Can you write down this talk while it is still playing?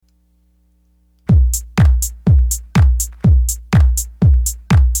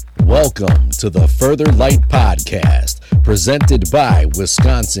Welcome to the Further Light Podcast, presented by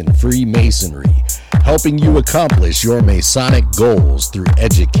Wisconsin Freemasonry, helping you accomplish your Masonic goals through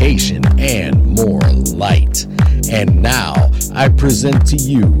education and more light. And now, I present to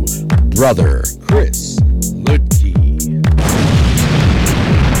you Brother Chris Lutke.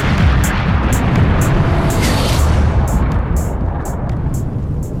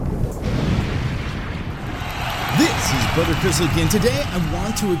 This is Brother Chris Lutke, and today I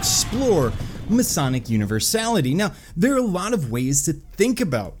want to explore Masonic Universality. Now, there are a lot of ways to think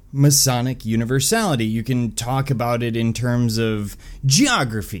about Masonic Universality. You can talk about it in terms of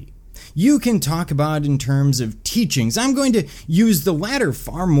geography. You can talk about it in terms of teachings. I'm going to use the latter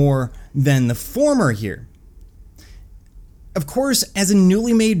far more than the former here. Of course, as a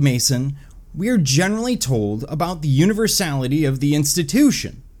newly made Mason, we are generally told about the universality of the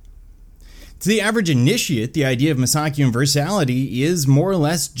institution. To the average initiate, the idea of Masonic Universality is more or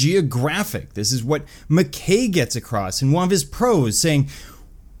less geographic. This is what McKay gets across in one of his prose, saying,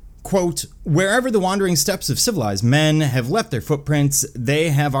 quote, "Wherever the wandering steps of civilized men have left their footprints, there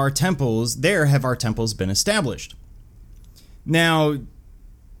have our temples been established." Now,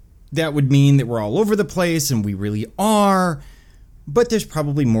 that would mean that we're all over the place, and we really are, but there's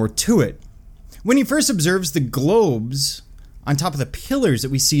probably more to it. When he first observes the globes on top of the pillars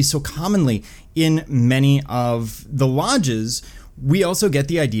that we see so commonly in many of the lodges, we also get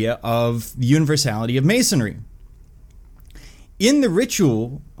the idea of the universality of Masonry. In the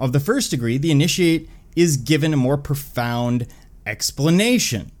ritual of the first degree, the initiate is given a more profound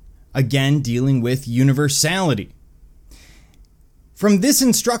explanation, again dealing with universality. From this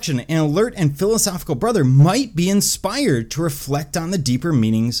instruction, an alert and philosophical brother might be inspired to reflect on the deeper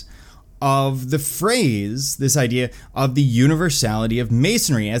meanings of the phrase, this idea of the universality of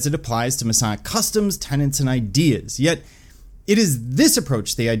Masonry as it applies to Masonic customs, tenets, and ideas. Yet, it is this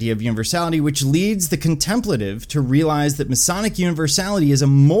approach to the idea of universality which leads the contemplative to realize that Masonic universality is a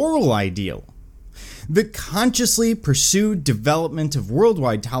moral ideal. The consciously pursued development of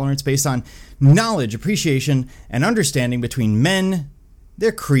worldwide tolerance based on knowledge, appreciation, and understanding between men,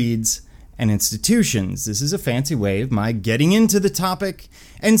 their creeds, and institutions. This is a fancy way of my getting into the topic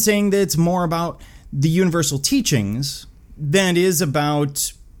and saying that it's more about the universal teachings than it is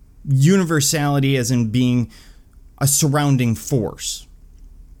about universality as in being a surrounding force.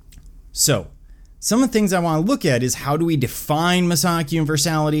 So, some of the things I want to look at is how do we define Masonic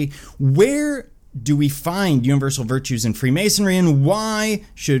universality? Where do we find universal virtues in Freemasonry? And why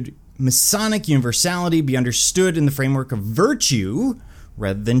should Masonic universality be understood in the framework of virtue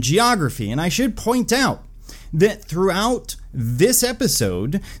rather than geography? And I should point out that throughout this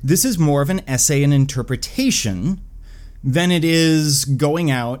episode, this is more of an essay and interpretation than it is going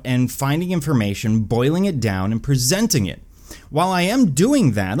out and finding information, boiling it down, and presenting it. While I am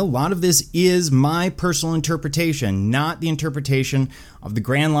doing that, a lot of this is my personal interpretation, not the interpretation of the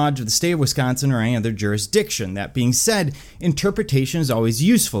Grand Lodge of the state of Wisconsin or any other jurisdiction. That being said, interpretation is always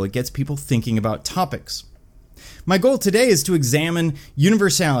useful. It gets people thinking about topics. My goal today is to examine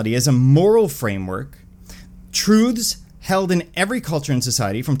universality as a moral framework, truths held in every culture and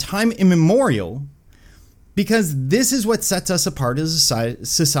society from time immemorial, because this is what sets us apart as a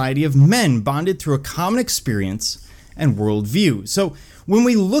society of men bonded through a common experience and worldview. So when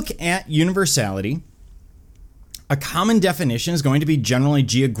we look at universality, a common definition is going to be generally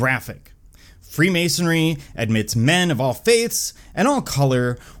geographic. Freemasonry admits men of all faiths and all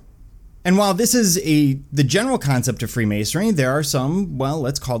color. And while this is the general concept of Freemasonry, there are some, well,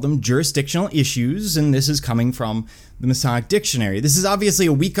 let's call them jurisdictional issues, and this is coming from the Masonic Dictionary. This is obviously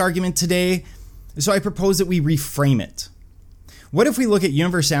a weak argument today, so I propose that we reframe it. What if we look at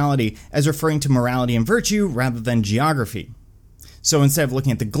universality as referring to morality and virtue rather than geography? So instead of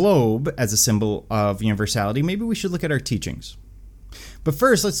looking at the globe as a symbol of universality, maybe we should look at our teachings. But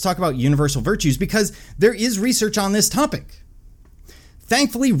first, let's talk about universal virtues, because there is research on this topic.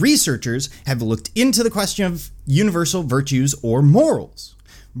 Thankfully, researchers have looked into the question of universal virtues or morals.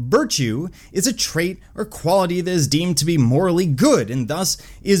 Virtue is a trait or quality that is deemed to be morally good and thus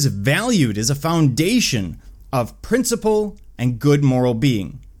is valued as a foundation of principle and good moral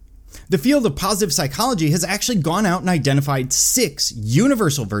being. The field of positive psychology has actually gone out and identified 6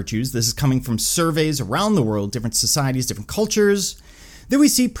 universal virtues. This is coming from surveys around the world, different societies, different cultures, that we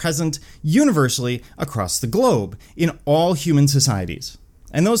see present universally across the globe in all human societies.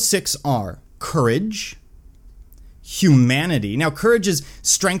 And those 6 are courage, humanity. Now, courage is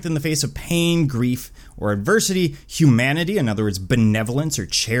strength in the face of pain, grief, or adversity. Humanity, in other words, benevolence or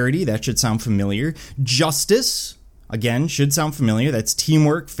charity, that should sound familiar. Justice, again, should sound familiar. That's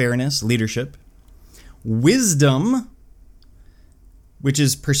teamwork, fairness, leadership. Wisdom, which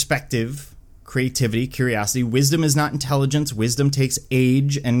is perspective, creativity, curiosity. Wisdom is not intelligence. Wisdom takes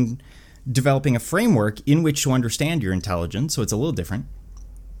age and developing a framework in which to understand your intelligence, so it's a little different.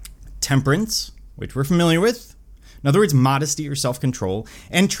 Temperance, which we're familiar with. In other words, modesty or self-control.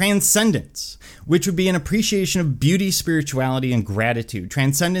 And transcendence, which would be an appreciation of beauty, spirituality, and gratitude.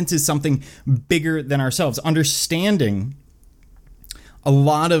 Transcendence is something bigger than ourselves. Understanding a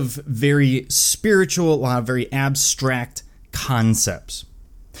lot of very spiritual, a lot of very abstract concepts.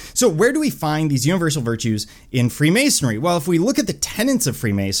 So where do we find these universal virtues in Freemasonry? Well, if we look at the tenets of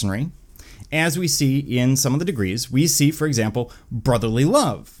Freemasonry, as we see in some of the degrees, we see, for example, brotherly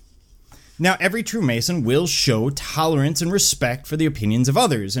love. Now, every true Mason will show tolerance and respect for the opinions of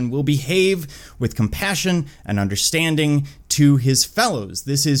others and will behave with compassion and understanding to his fellows.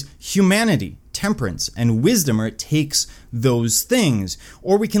 This is humanity, temperance, and wisdom, or it takes those things.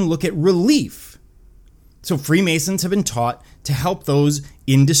 Or we can look at relief. So Freemasons have been taught to help those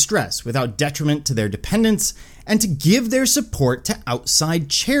in distress without detriment to their dependents and to give their support to outside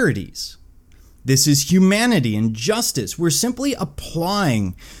charities. This is humanity and justice. We're simply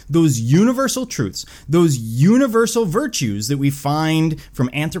applying those universal truths, those universal virtues that we find from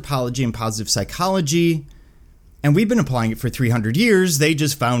anthropology and positive psychology, and we've been applying it for 300 years. They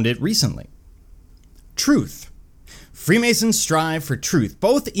just found it recently. Truth. Freemasons strive for truth,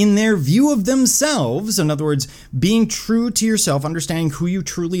 both in their view of themselves, in other words, being true to yourself, understanding who you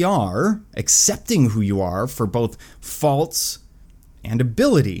truly are, accepting who you are for both faults and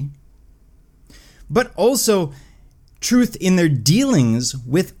ability, but also truth in their dealings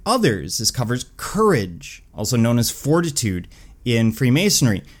with others. This covers courage, also known as fortitude in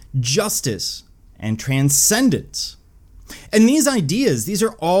Freemasonry, justice, and transcendence. And these ideas, these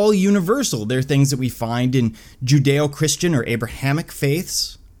are all universal. They're things that we find in Judeo-Christian or Abrahamic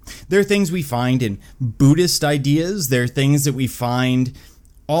faiths. They're things we find in Buddhist ideas. They're things that we find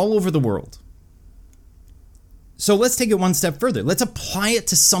all over the world. So let's take it one step further. Let's apply it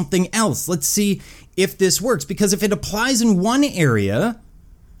to something else. Let's see if this works. Because if it applies in one area,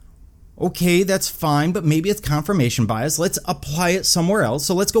 okay, that's fine, but maybe it's confirmation bias. Let's apply it somewhere else.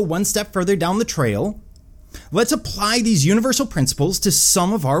 So let's go one step further down the trail. Let's apply these universal principles to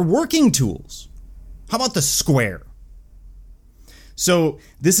some of our working tools. How about the square? So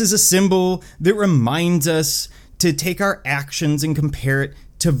this is a symbol that reminds us to take our actions and compare it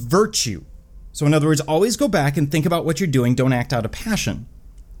to virtue. So in other words, always go back and think about what you're doing. Don't act out of passion.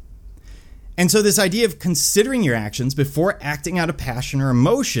 And so this idea of considering your actions before acting out of passion or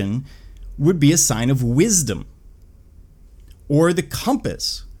emotion would be a sign of wisdom. Or the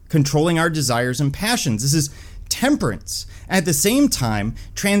compass, controlling our desires and passions. This is temperance. At the same time,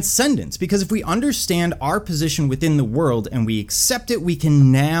 transcendence. Because if we understand our position within the world and we accept it, we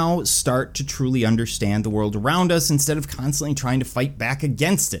can now start to truly understand the world around us instead of constantly trying to fight back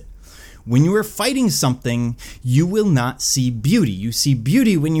against it. When you are fighting something, you will not see beauty. You see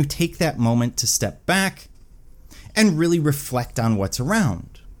beauty when you take that moment to step back and really reflect on what's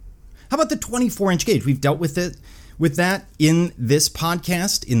around. How about the 24-inch gauge? We've dealt with that in this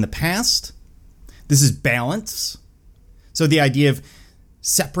podcast in the past. This is balance. So the idea of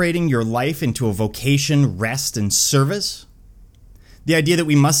separating your life into a vocation, rest, and service. The idea that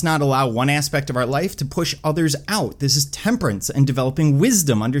we must not allow one aspect of our life to push others out. This is temperance and developing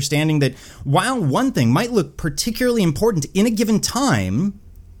wisdom, understanding that while one thing might look particularly important in a given time,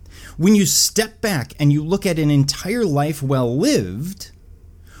 when you step back and you look at an entire life well lived,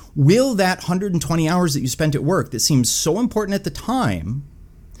 will that 120 hours that you spent at work that seems so important at the time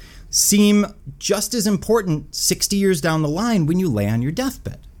seem just as important 60 years down the line when you lay on your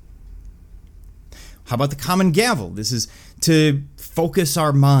deathbed? How about the common gavel? This is to focus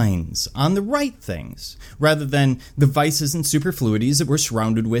our minds on the right things rather than the vices and superfluities that we're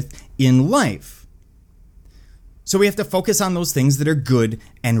surrounded with in life. So we have to focus on those things that are good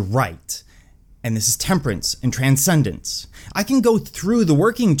and right. And this is temperance and transcendence. I can go through the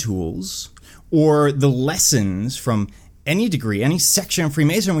working tools or the lessons from any degree, any section of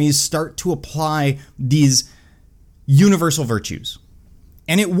Freemasonry, when you start to apply these universal virtues.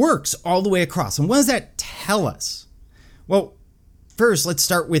 And it works all the way across. And what does that tell us? Well, first, let's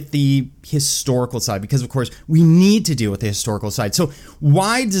start with the historical side, because, of course, we need to deal with the historical side. So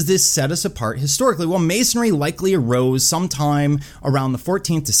why does this set us apart historically? Well, Masonry likely arose sometime around the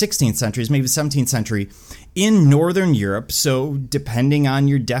 14th to 16th centuries, maybe 17th century, in Northern Europe. So depending on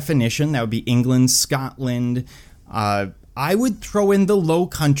your definition, that would be England, Scotland. I would throw in the Low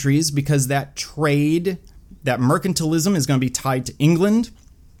Countries because that trade, that mercantilism is going to be tied to England.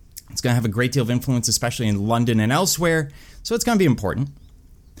 It's going to have a great deal of influence, especially in London and elsewhere. So it's going to be important.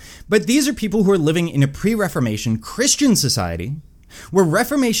 But these are people who are living in a pre-Reformation Christian society where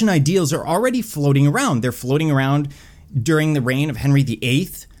Reformation ideals are already floating around. They're floating around during the reign of Henry VIII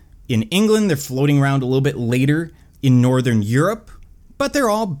in England. They're floating around a little bit later in Northern Europe, but they're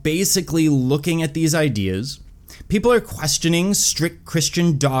all basically looking at these ideas. People are questioning strict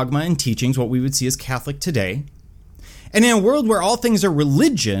Christian dogma and teachings, what we would see as Catholic today. And in a world where all things are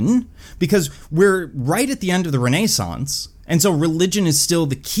religion, because we're right at the end of the Renaissance, and so religion is still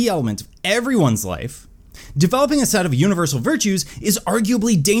the key element of everyone's life, developing a set of universal virtues is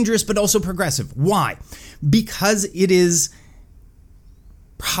arguably dangerous but also progressive. Why? Because it is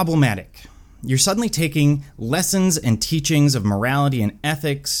problematic. You're suddenly taking lessons and teachings of morality and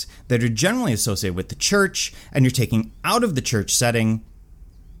ethics that are generally associated with the church, and you're taking out of the church setting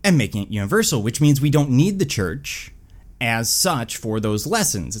and making it universal, which means we don't need the church as such for those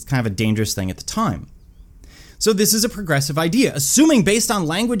lessons. It's kind of a dangerous thing at the time. So this is a progressive idea, assuming based on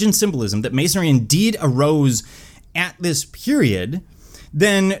language and symbolism that Masonry indeed arose at this period.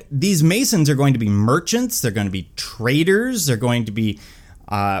 Then these Masons are going to be merchants, they're going to be traders, they're going to be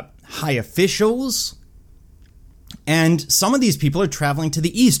high officials, and some of these people are traveling to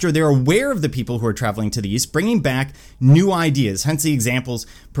the East, or they're aware of the people who are traveling to the East, bringing back new ideas, hence the examples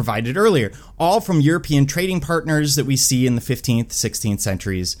provided earlier, all from European trading partners that we see in the 15th, 16th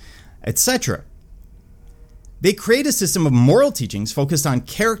centuries, etc. They create a system of moral teachings focused on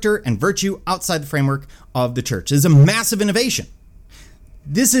character and virtue outside the framework of the church. It is a massive innovation.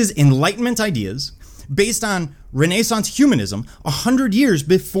 This is Enlightenment ideas based on Renaissance humanism 100 years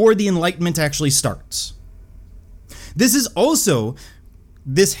before the Enlightenment actually starts. This has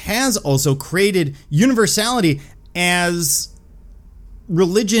also created universality as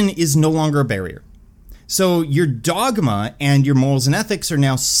religion is no longer a barrier. So your dogma and your morals and ethics are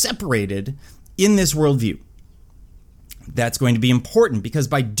now separated in this worldview. That's going to be important because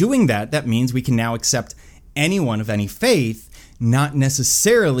by doing that, that means we can now accept anyone of any faith, not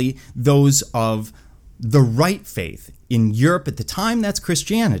necessarily those of the right faith. In Europe at the time, that's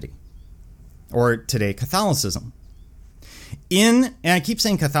Christianity, or today Catholicism. And I keep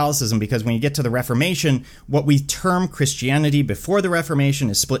saying Catholicism because when you get to the Reformation, what we term Christianity before the Reformation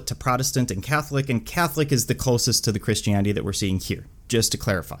is split to Protestant and Catholic is the closest to the Christianity that we're seeing here, just to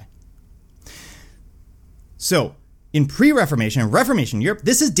clarify. So, in pre-Reformation and Reformation Europe,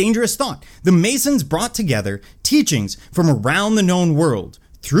 this is dangerous thought. The Masons brought together teachings from around the known world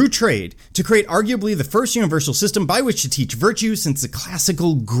through trade to create arguably the first universal system by which to teach virtue since the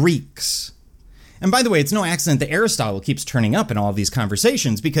classical Greeks. And by the way, it's no accident that Aristotle keeps turning up in all of these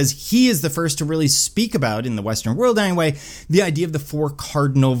conversations because he is the first to really speak about, in the Western world anyway, the idea of the four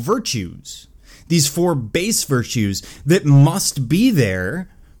cardinal virtues. These four base virtues that must be there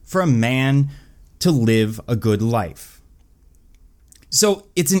for a man to live a good life. So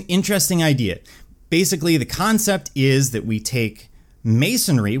it's an interesting idea. Basically, the concept is that we take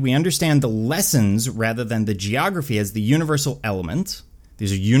Masonry, we understand the lessons rather than the geography as the universal element.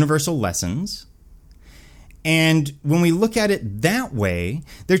 These are universal lessons. And when we look at it that way,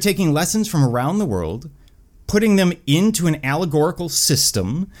 they're taking lessons from around the world, putting them into an allegorical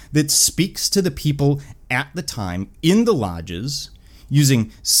system that speaks to the people at the time in the lodges,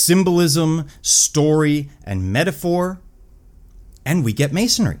 using symbolism, story, and metaphor, and we get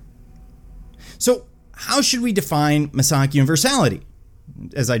Masonry. So how should we define Masonic Universality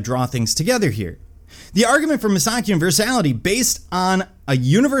as I draw things together here? The argument for Masonic Universality based on a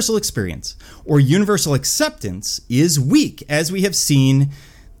universal experience or universal acceptance is weak, as we have seen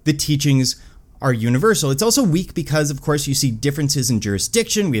the teachings are universal. It's also weak because, of course, you see differences in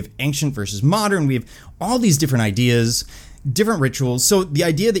jurisdiction. We have ancient versus modern. We have all these different ideas, different rituals. So the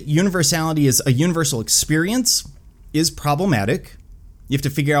idea that universality is a universal experience is problematic. You have to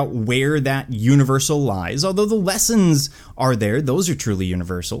figure out where that universal lies. Although the lessons are there, those are truly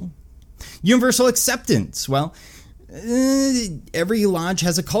universal. Universal acceptance. Well, every lodge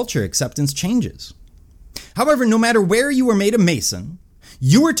has a culture. Acceptance changes. However, no matter where you were made a Mason,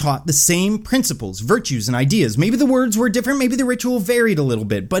 you were taught the same principles, virtues, and ideas. Maybe the words were different, maybe the ritual varied a little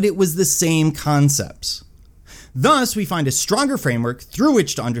bit, but it was the same concepts. Thus, we find a stronger framework through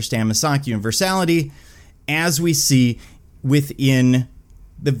which to understand Masonic Universality as we see within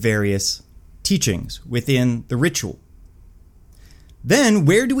the various teachings, within the ritual. Then,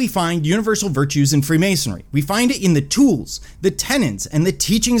 where do we find universal virtues in Freemasonry? We find it in the tools, the tenets, and the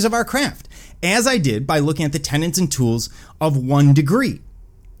teachings of our craft, as I did by looking at the tenets and tools of one degree.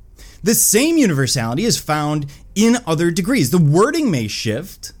 The same universality is found in other degrees. The wording may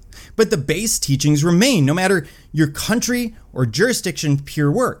shift, but the base teachings remain, no matter your country or jurisdiction,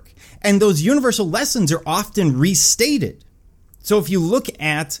 pure work. And those universal lessons are often restated. So if you look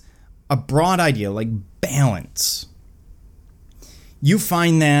at a broad idea like balance, You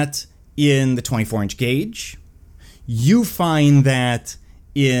find that in the 24-inch gauge. You find that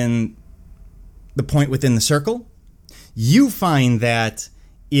in the point within the circle. You find that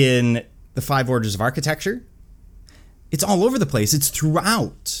in the 5 orders of architecture. It's all over the place. It's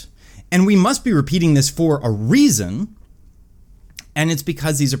throughout. And we must be repeating this for a reason. And it's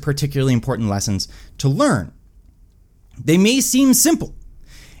because these are particularly important lessons to learn. They may seem simple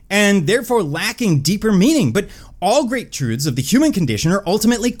and therefore lacking deeper meaning, but all great truths of the human condition are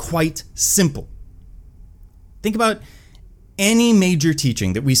ultimately quite simple. Think about any major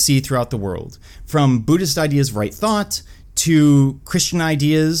teaching that we see throughout the world, from Buddhist ideas of right thought to Christian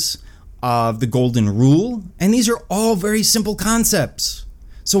ideas of the golden rule, and these are all very simple concepts.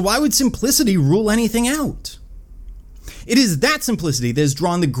 So why would simplicity rule anything out? It is that simplicity that has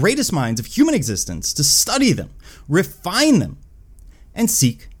drawn the greatest minds of human existence to study them, refine them, and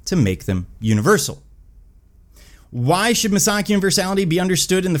seek to make them universal. Why should Masonic Universality be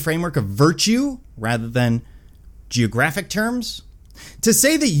understood in the framework of virtue rather than geographic terms? To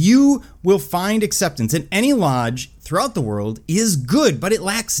say that you will find acceptance in any lodge throughout the world is good, but it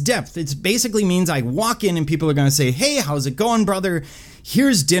lacks depth. It basically means I walk in and people are going to say, hey, how's it going, brother?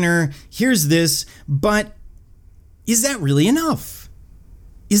 Here's dinner, here's this, but is that really enough?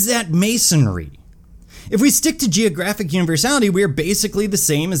 Is that Masonry? If we stick to geographic universality, we are basically the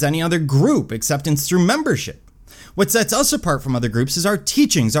same as any other group, acceptance through membership. What sets us apart from other groups is our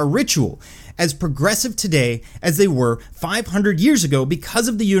teachings, our ritual, as progressive today as they were 500 years ago because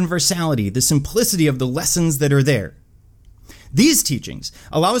of the universality, the simplicity of the lessons that are there. These teachings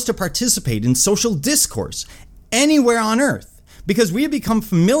allow us to participate in social discourse anywhere on earth because we have become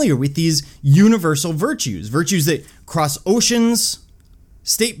familiar with these universal virtues, virtues that cross oceans,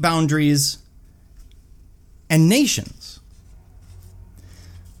 state boundaries, and nations.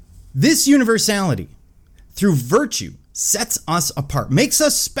 This universality, through virtue, sets us apart, makes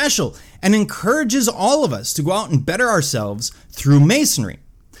us special, and encourages all of us to go out and better ourselves through Masonry.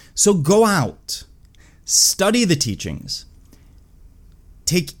 So go out, study the teachings,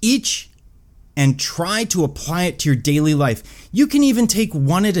 take each and try to apply it to your daily life. You can even take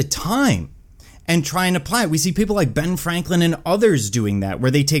one at a time and try and apply it. We see people like Ben Franklin and others doing that,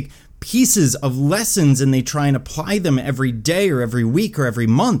 where they take pieces of lessons and they try and apply them every day or every week or every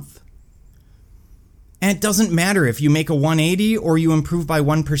month. And it doesn't matter if you make a 180 or you improve by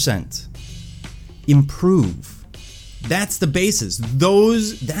 1%. Improve. That's the basis.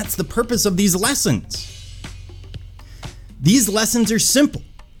 That's the purpose of these lessons. These lessons are simple,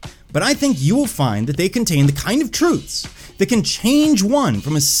 but I think you will find that they contain the kind of truths that can change one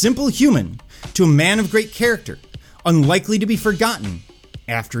from a simple human to a man of great character, unlikely to be forgotten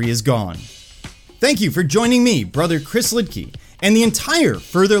after he is gone. Thank you for joining me, Brother Chris Lidke, and the entire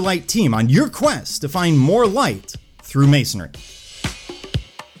Further Light team on your quest to find more light through Masonry.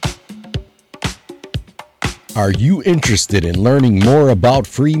 Are you interested in learning more about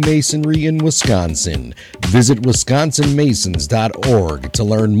Freemasonry in Wisconsin? Visit wisconsinmasons.org to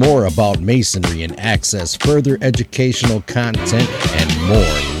learn more about Masonry and access further educational content and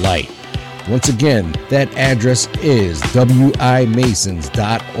more light. Once again, that address is wimasons.org.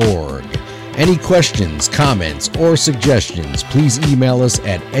 Any questions, comments, or suggestions, please email us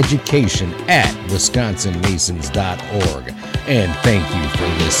at education@wisconsinmasons.org. And thank you for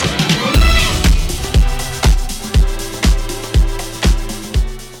listening.